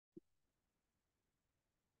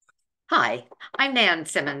Hi, I'm Nan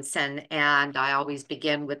Simonson, and I always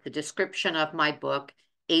begin with the description of my book,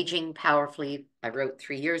 Aging Powerfully. I wrote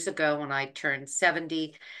 3 years ago when I turned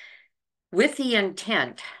 70, with the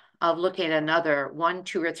intent of looking at another 1,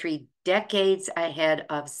 2, or 3 decades ahead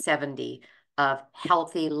of 70 of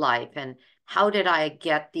healthy life. And how did I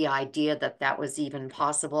get the idea that that was even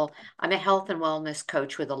possible? I'm a health and wellness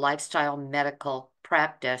coach with a lifestyle medical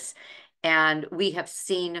practice, and we have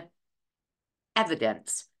seen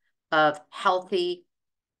evidence of healthy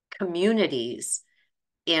communities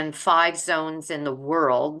in 5 zones in the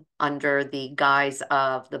world under the guise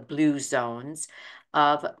of the blue zones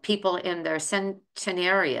of people in their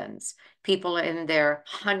centenarians, people in their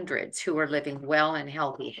hundreds who are living well and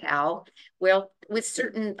healthy. How? Well, with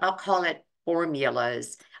certain, I'll call it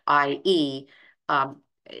formulas, i.e., um,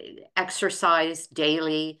 exercise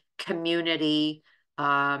daily, community,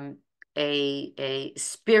 um, a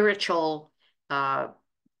spiritual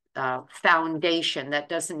foundation. That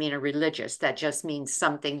doesn't mean a religious, that just means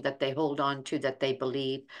something that they hold on to, that they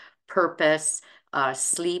believe, purpose,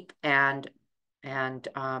 sleep and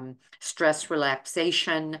stress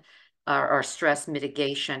relaxation or stress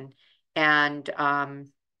mitigation, and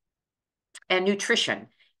nutrition.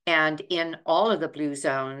 And in all of the blue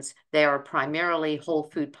zones, they are primarily whole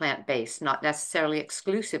food plant-based, not necessarily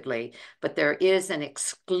exclusively, but there is an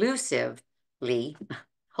exclusively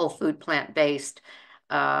whole food plant-based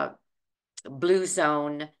uh, blue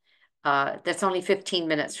zone that's only 15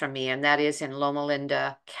 minutes from me, and that is in Loma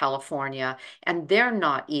Linda, California. And they're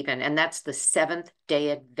not even, and that's the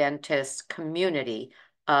Seventh-day Adventist community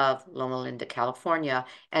of Loma Linda, California.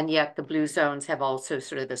 And yet the blue zones have also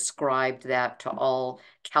sort of ascribed that to all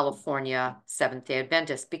California Seventh-day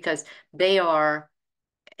Adventists because they are,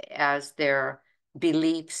 as their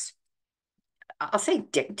beliefs, I'll say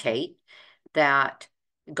dictate, that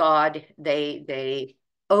God, they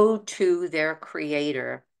owe to their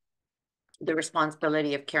creator the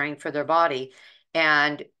responsibility of caring for their body.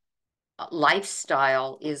 And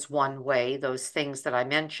lifestyle is one way, those things that I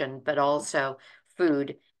mentioned, but also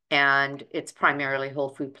food. And it's primarily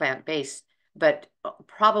whole food plant-based, but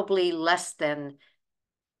probably less than,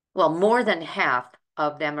 well, more than half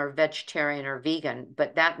of them are vegetarian or vegan,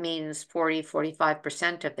 but that means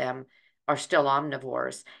 45% of them are still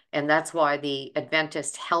omnivores. And that's why the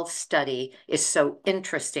Adventist Health Study is so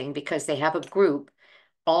interesting, because they have a group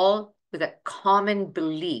all with a common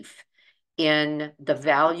belief in the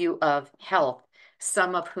value of health,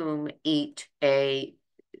 some of whom eat a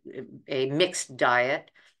mixed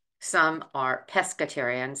diet. Some are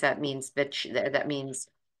pescatarians. That means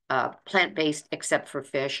plant-based except for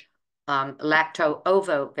fish.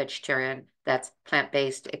 Lacto-ovo vegetarian, that's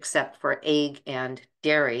plant-based except for egg and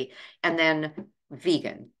dairy, and then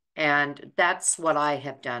vegan. And that's what I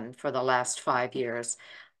have done for the last 5 years.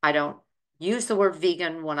 I don't use the word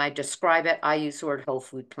vegan when I describe it. I use the word whole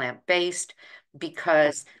food plant-based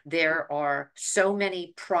because there are so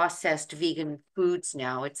many processed vegan foods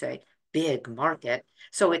now. It's a big market.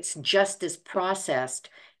 So it's just as processed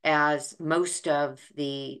as most of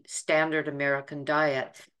the standard American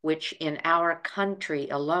diet, which in our country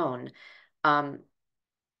alone, um,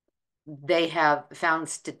 they have found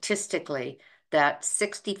statistically that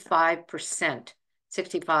 65%,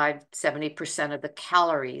 70% of the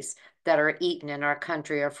calories that are eaten in our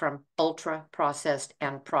country are from ultra processed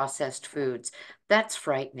and processed foods. That's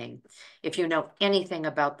frightening. If you know anything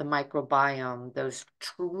about the microbiome, those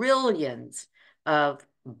trillions of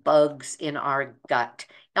bugs in our gut,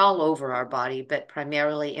 all over our body, but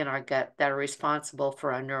primarily in our gut, that are responsible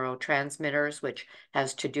for our neurotransmitters, which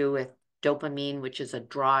has to do with dopamine, which is a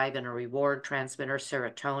drive and a reward transmitter,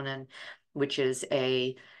 serotonin, which is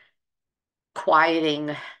a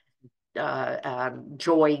quieting,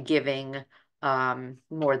 joy-giving,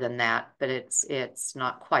 more than that, but it's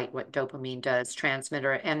not quite what dopamine does.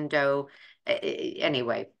 Transmitter,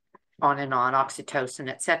 anyway, on and on, oxytocin,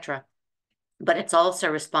 etc. But it's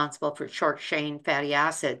also responsible for short-chain fatty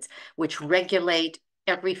acids, which regulate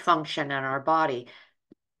every function in our body.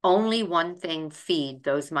 Only one thing feed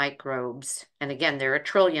those microbes. And again, there are a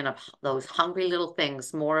trillion of those hungry little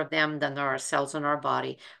things, more of them than there are cells in our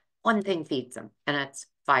body. One thing feeds them, and it's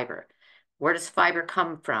fiber. Where does fiber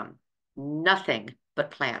come from? Nothing but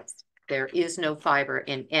plants. There is no fiber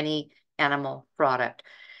in any animal product.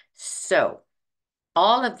 So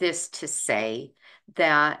all of this to say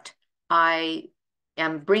that I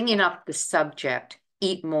am bringing up the subject,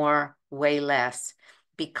 eat more, weigh less,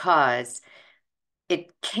 because it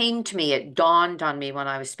came to me, it dawned on me when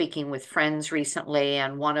I was speaking with friends recently,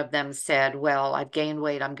 and one of them said, well, I've gained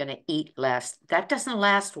weight, I'm going to eat less. That doesn't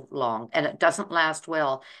last long, and it doesn't last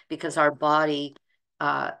well because our body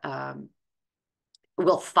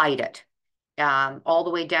will fight it. All the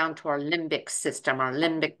way down to our limbic system, our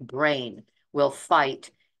limbic brain will fight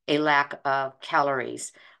a lack of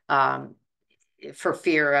calories for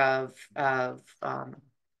fear of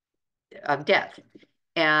death.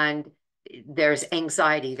 And there's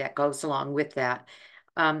anxiety that goes along with that.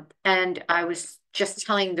 And I was just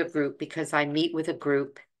telling the group, because I meet with a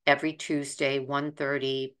group every Tuesday,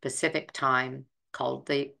 1:30 Pacific time, called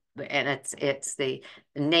and it's the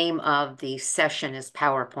name of the session is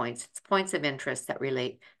PowerPoints. It's points of interest that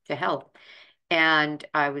relate to health. And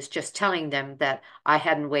I was just telling them that I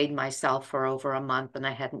hadn't weighed myself for over a month and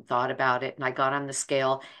I hadn't thought about it. And I got on the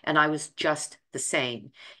scale and I was just the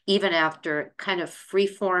same, even after kind of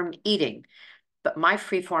free-form eating. But my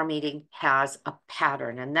free-form eating has a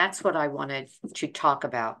pattern. And that's what I wanted to talk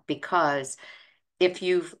about, because if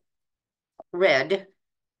you've read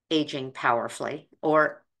Aging Powerfully,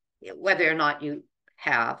 or whether or not you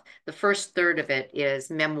have, the first third of it is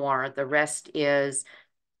memoir. The rest is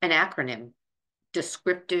an acronym,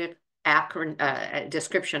 description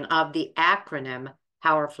of the acronym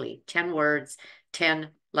Powerfully, 10 words, 10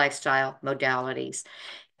 lifestyle modalities.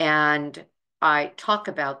 And I talk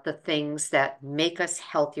about the things that make us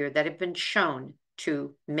healthier, that have been shown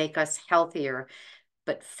to make us healthier.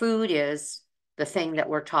 But food is the thing that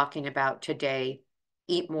we're talking about today.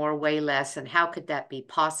 Eat more, weigh less. And how could that be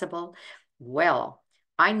possible? Well,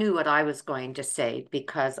 I knew what I was going to say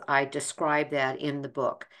because I describe that in the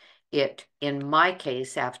book. In my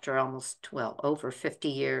case, after almost, well, over 50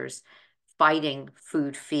 years fighting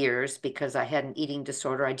food fears because I had an eating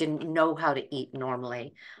disorder, I didn't know how to eat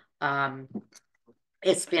normally.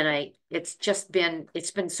 It's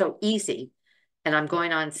been so easy. And I'm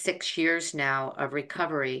going on 6 years now of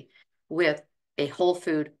recovery with a whole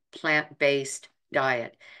food, plant-based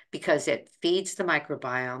diet, because it feeds the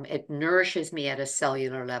microbiome. It nourishes me at a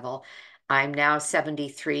cellular level. I'm now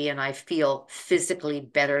 73 and I feel physically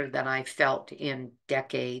better than I felt in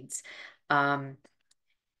decades. And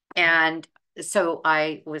so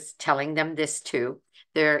I was telling them this too.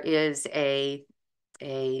 There is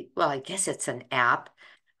well, I guess it's an app,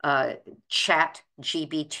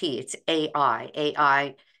 ChatGPT. It's AI.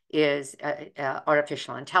 AI is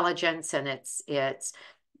artificial intelligence, and it's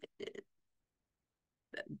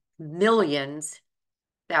millions,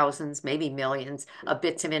 thousands, maybe millions of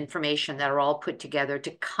bits of information that are all put together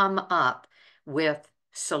to come up with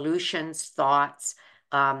solutions, thoughts,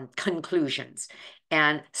 conclusions.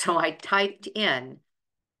 And so I typed in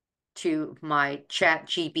to my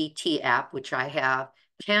ChatGPT app, which I have,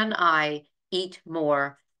 can I eat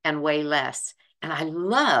more and weigh less? And I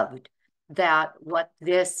loved that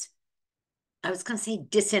I was going to say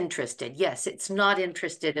disinterested. Yes, it's not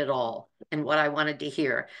interested at all in what I wanted to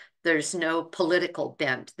hear. There's no political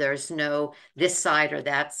bent. There's no this side or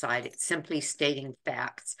that side. It's simply stating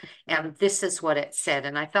facts. And this is what it said.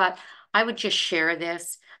 And I thought I would just share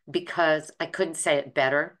this because I couldn't say it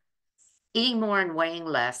better. Eating more and weighing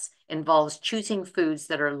less involves choosing foods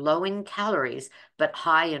that are low in calories, but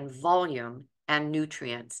high in volume and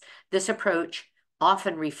nutrients. This approach,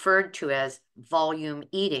 often referred to as volume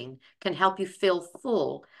eating, can help you feel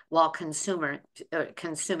full while consuming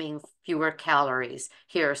fewer calories.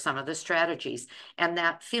 Here are some of the strategies. And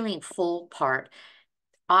that feeling full part,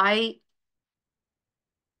 I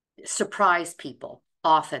surprise people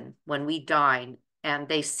often when we dine and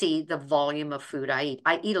they see the volume of food I eat.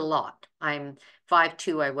 I eat a lot. I'm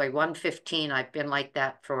 5'2", I weigh 115. I've been like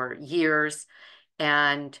that for years.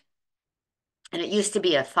 And it used to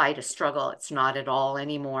be a fight, a struggle. It's not at all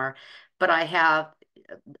anymore. But I have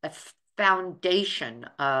a foundation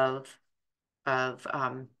of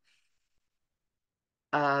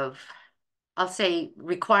I'll say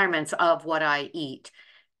requirements of what I eat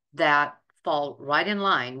that fall right in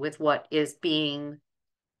line with what is being,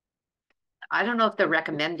 I don't know if they're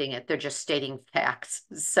recommending it, they're just stating facts.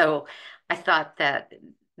 So I thought that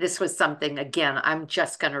this was something, again, I'm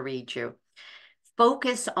just going to read you.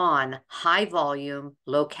 Focus on high volume,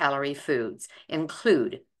 low calorie foods.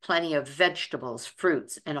 Include plenty of vegetables,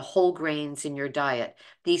 fruits, and whole grains in your diet.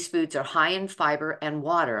 These foods are high in fiber and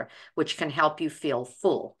water, which can help you feel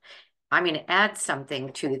full. I'm going to add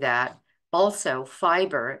something to that. Also,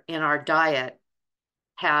 fiber in our diet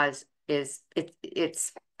I was going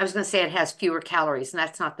to say it has fewer calories, and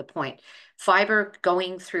that's not the point. Fiber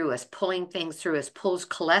going through us, pulling things through us, pulls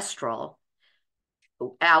cholesterol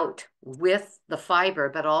out with the fiber,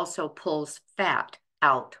 but also pulls fat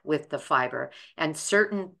out with the fiber. And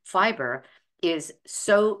certain fiber is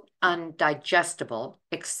so undigestible,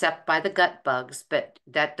 except by the gut bugs, but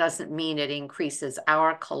that doesn't mean it increases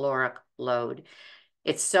our caloric load.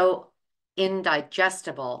 It's so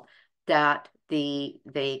indigestible that the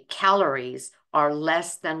calories are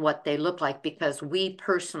less than what they look like, because we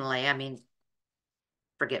personally, I mean,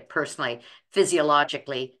 forget personally,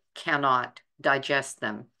 physiologically cannot digest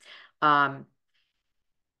them. I'll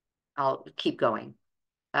keep going.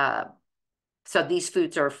 So these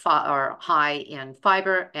foods are high in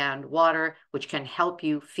fiber and water, which can help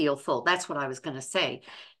you feel full. That's what I was going to say.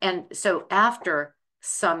 And so after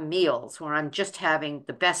some meals where I'm just having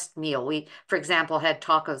the best meal, we, for example, had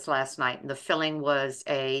tacos last night, and the filling was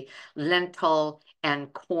a lentil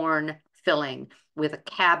and corn filling with a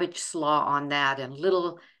cabbage slaw on that and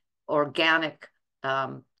little organic,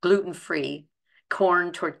 gluten-free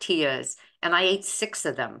corn tortillas. And I ate 6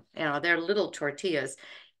 of them. You know, they're little tortillas,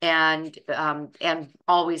 and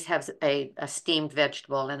always have a steamed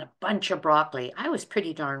vegetable and a bunch of broccoli. I was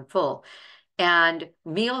pretty darn full. And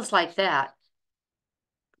meals like that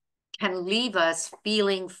can leave us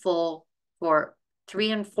feeling full for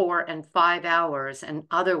 3 and 4 and 5 hours. In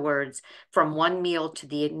other words, from one meal to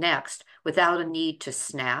the next without a need to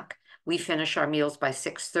snack. We finish our meals by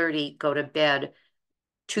 6:30, go to bed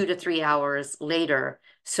 2 to 3 hours later,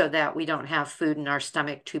 so that we don't have food in our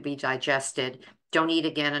stomach to be digested. Don't eat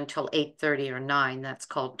again until 8:30 or 9. That's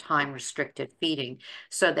called time-restricted feeding,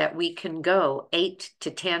 so that we can go 8 to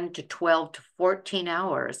 10 to 12 to 14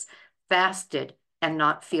 hours fasted and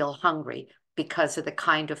not feel hungry because of the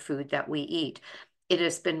kind of food that we eat. It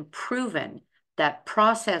has been proven that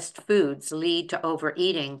processed foods lead to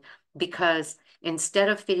overeating, because instead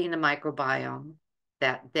of feeding the microbiome,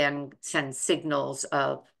 that then sends signals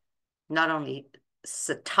of not only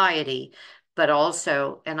satiety, but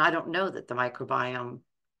also, and I don't know that the microbiome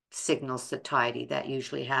signals satiety. That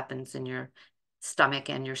usually happens in your stomach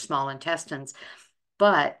and your small intestines,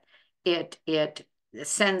 but it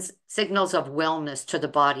sends signals of wellness to the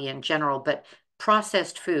body in general. But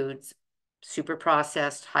processed foods, super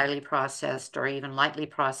processed, highly processed, or even lightly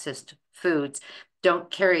processed foods, don't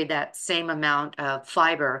carry that same amount of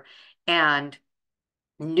fiber and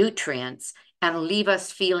nutrients and leave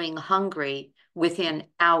us feeling hungry within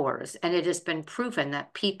hours. And it has been proven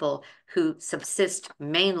that people who subsist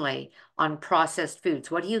mainly on processed foods,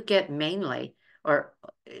 what do you get mainly, or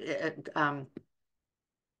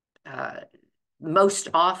most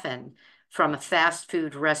often from a fast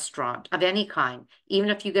food restaurant of any kind? Even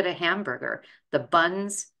if you get a hamburger, the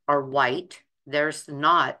buns are white. There's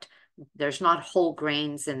not whole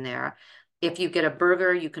grains in there. If you get a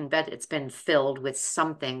burger, you can bet it's been filled with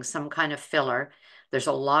something, some kind of filler. There's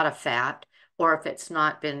a lot of fat. Or if it's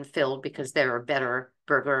not been filled, because there are better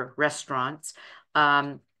burger restaurants,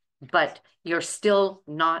 but you're still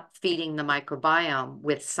not feeding the microbiome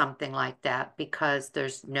with something like that, because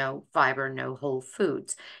there's no fiber, no whole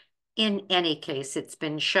foods. In any case, it's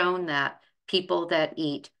been shown that people that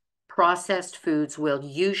eat processed foods will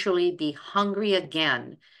usually be hungry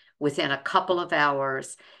again within a couple of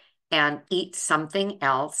hours and eat something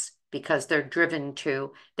else, because they're driven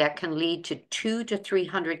to, that can lead to 200 to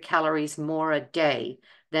 300 calories more a day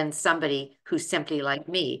than somebody who simply, like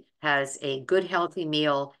me, has a good healthy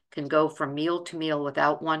meal, can go from meal to meal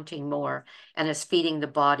without wanting more, and is feeding the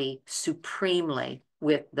body supremely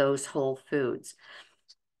with those whole foods.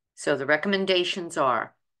 So the recommendations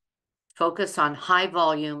are: focus on high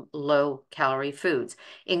volume, low calorie foods.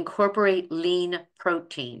 Incorporate lean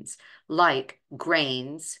proteins like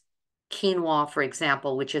grains. Quinoa, for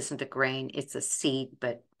example, which isn't a grain, it's a seed,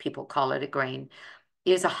 but people call it a grain,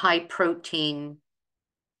 is a high protein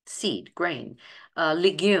seed, grain.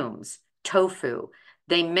 Legumes, tofu.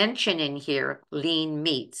 They mention in here lean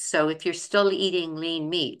meats. So if you're still eating lean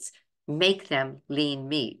meats, make them lean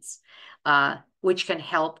meats, which can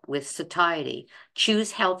help with satiety.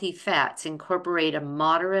 Choose healthy fats. Incorporate a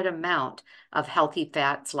moderate amount of healthy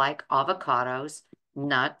fats like avocados,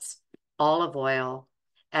 nuts, olive oil,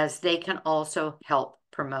 as they can also help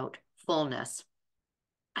promote fullness.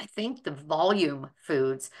 I think the volume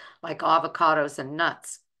foods like avocados and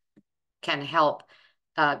nuts can help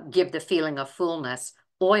give the feeling of fullness.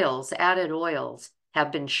 Oils, added oils,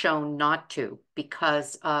 have been shown not to,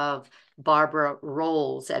 because of Barbara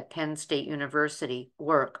Rolls at Penn State University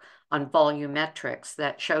work on volumetrics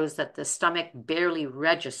that shows that the stomach barely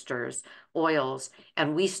registers oils,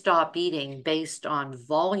 and we stop eating based on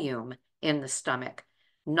volume in the stomach,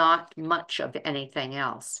 not much of anything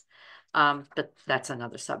else. But that's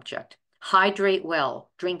another subject. Hydrate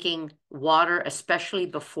well. Drinking water, especially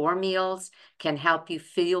before meals, can help you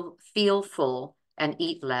feel full and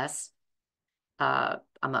eat less. I'm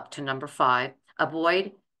up to number 5.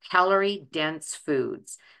 Avoid calorie-dense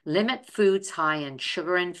foods. Limit foods high in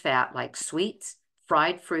sugar and fat like sweets,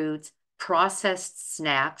 fried foods, processed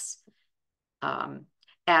snacks,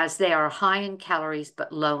 as they are high in calories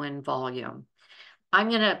but low in volume. I'm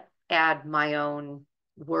going to add my own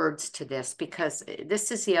words to this because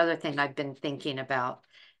this is the other thing I've been thinking about.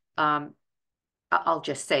 I'll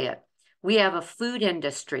just say it. We have a food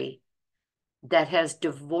industry that has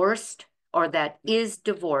divorced or that is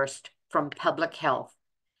divorced from public health,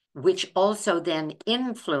 which also then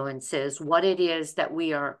influences what it is that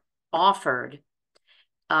we are offered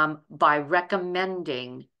by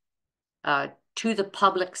recommending to the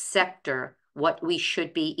public sector what we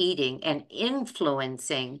should be eating and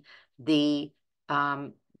influencing the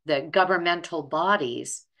governmental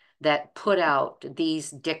bodies that put out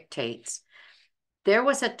these dictates. There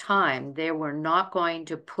was a time they were not going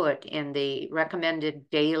to put in the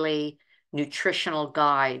recommended daily nutritional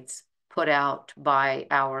guides put out by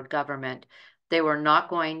our government, they were not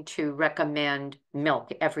going to recommend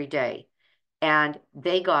milk every day. And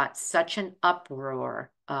they got such an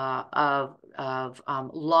uproar of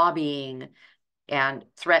lobbying and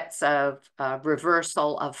threats of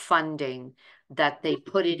reversal of funding that they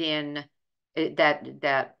put it in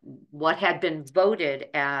that what had been voted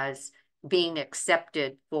as being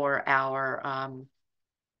accepted for our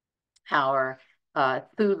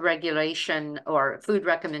food regulation or food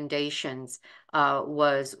recommendations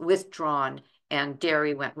was withdrawn, and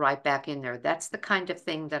dairy went right back in there. That's the kind of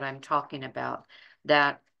thing that I'm talking about,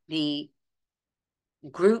 that the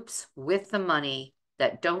groups with the money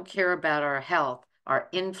that don't care about our health are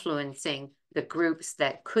influencing the groups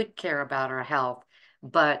that could care about our health,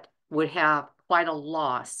 but would have quite a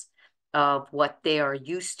loss of what they are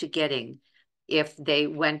used to getting if they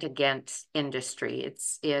went against industry.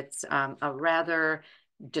 It's a rather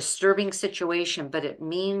disturbing situation, but it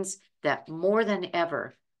means that more than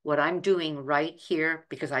ever, what I'm doing right here,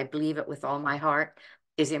 because I believe it with all my heart,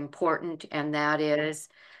 is important, and that is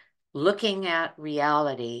looking at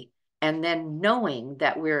reality and then knowing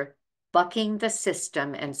that we're bucking the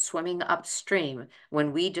system and swimming upstream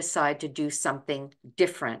when we decide to do something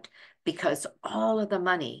different, because all of the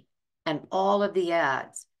money and all of the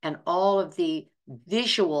ads and all of the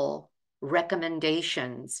visual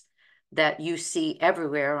recommendations that you see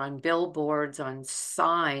everywhere on billboards, on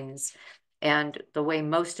signs, and the way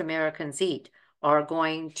most Americans eat are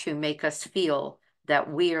going to make us feel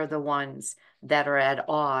that we are the ones that are at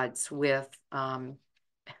odds with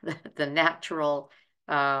the natural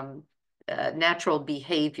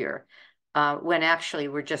behavior, when actually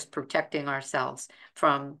we're just protecting ourselves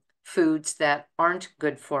from foods that aren't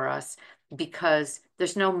good for us, because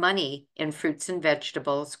there's no money in fruits and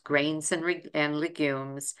vegetables, grains and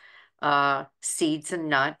legumes, seeds and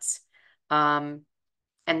nuts. And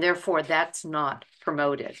therefore, that's not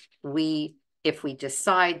promoted. If we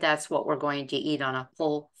decide that's what we're going to eat on a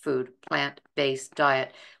whole food, plant-based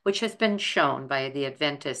diet, which has been shown by the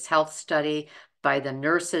Adventist Health Study, by the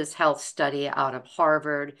Nurses Health Study out of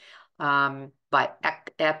Harvard, by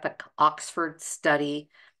Epic Oxford Study,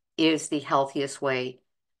 is the healthiest way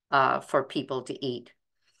for people to eat.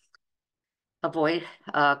 Avoid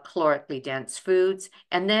calorically dense foods,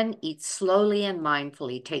 and then eat slowly and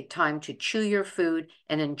mindfully. Take time to chew your food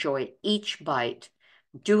and enjoy each bite.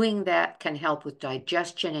 Doing that can help with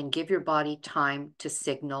digestion and give your body time to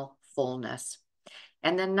signal fullness.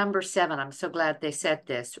 And then number 7, I'm so glad they said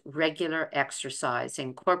this, regular exercise.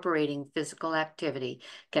 Incorporating physical activity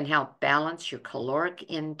can help balance your caloric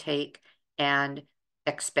intake and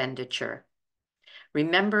expenditure.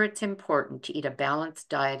 Remember, it's important to eat a balanced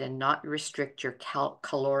diet and not restrict your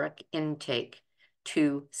caloric intake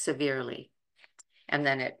too severely. And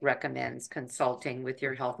then it recommends consulting with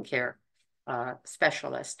your healthcare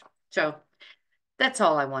specialist. So that's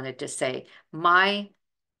all I wanted to say. My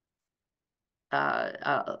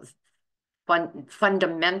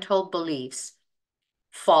fundamental beliefs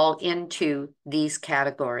fall into these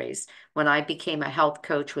categories. When I became a health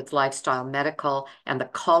coach with Lifestyle Medical, and the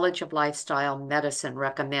College of Lifestyle Medicine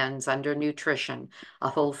recommends under nutrition a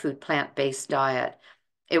whole food plant-based diet,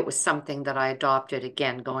 it was something that I adopted,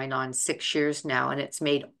 again, going on 6 years now, and it's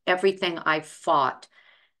made everything I fought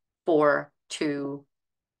for to,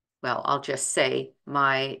 well, I'll just say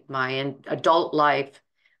my adult life,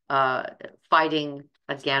 fighting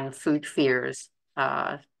again food fears,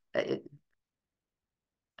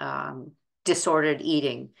 disordered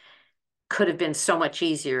eating, could have been so much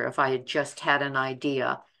easier if I had just had an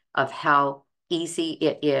idea of how easy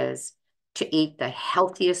it is to eat the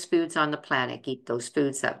healthiest foods on the planet, eat those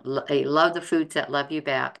foods that love the foods that love you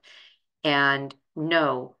back, and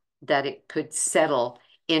know that it could settle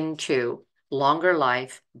into longer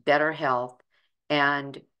life, better health,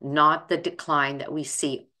 and not the decline that we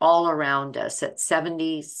see all around us at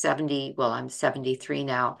 70, well, I'm 73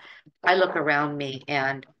 now. I look around me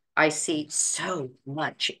and I see so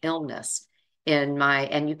much illness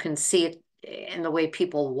and you can see it in the way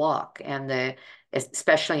people walk and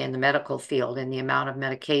especially in the medical field and the amount of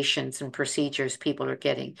medications and procedures people are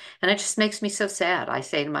getting. And it just makes me so sad. I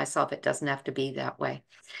say to myself, it doesn't have to be that way.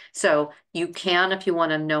 So you can, if you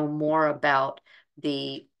want to know more about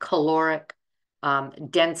the caloric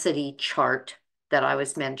density chart that I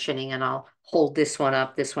was mentioning, and I'll hold this one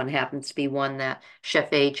up. This one happens to be one that Chef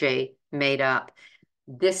AJ made up.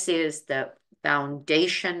 This is the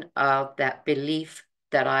foundation of that belief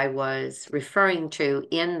that I was referring to,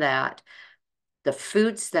 in that the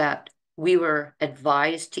foods that we were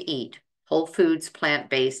advised to eat, whole foods,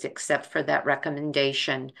 plant-based, except for that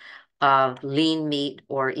recommendation of lean meat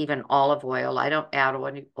or even olive oil. I don't add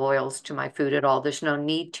oils to my food at all. There's no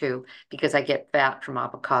need to, because I get fat from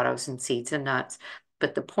avocados and seeds and nuts.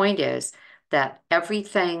 But the point is that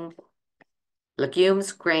everything,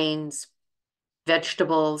 legumes, grains,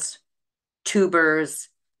 vegetables, tubers,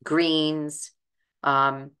 greens,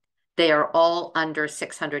 they are all under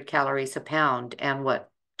 600 calories a pound. And what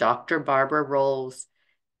Dr. Barbara Rolls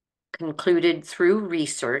concluded through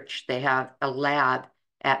research, they have a lab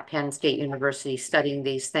at Penn State University studying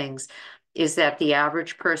these things, is that the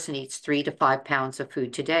average person eats 3 to 5 pounds of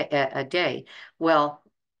food a day. Well,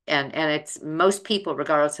 and it's most people,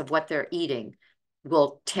 regardless of what they're eating,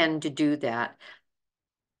 will tend to do that.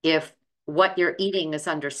 If what you're eating is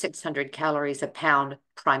under 600 calories a pound,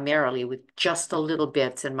 primarily with just a little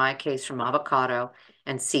bits, in my case from avocado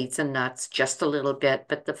and seeds and nuts, just a little bit,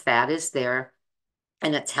 but the fat is there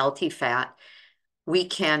and it's healthy fat, we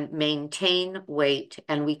can maintain weight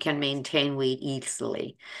and we can maintain weight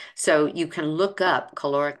easily. So you can look up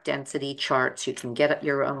caloric density charts. You can get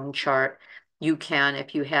your own chart. You can,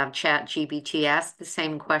 if you have ChatGPT, ask the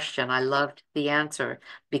same question. I loved the answer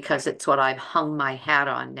because it's what I've hung my hat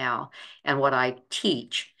on now and what I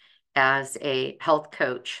teach as a health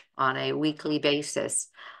coach on a weekly basis.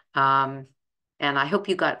 And I hope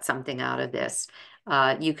you got something out of this.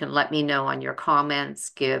 You can let me know on your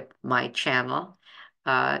comments, give my channel,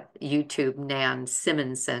 YouTube, Nan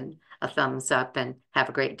Simonson, a thumbs up, and have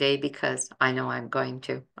a great day, because I know I'm going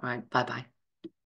to. All right, bye-bye.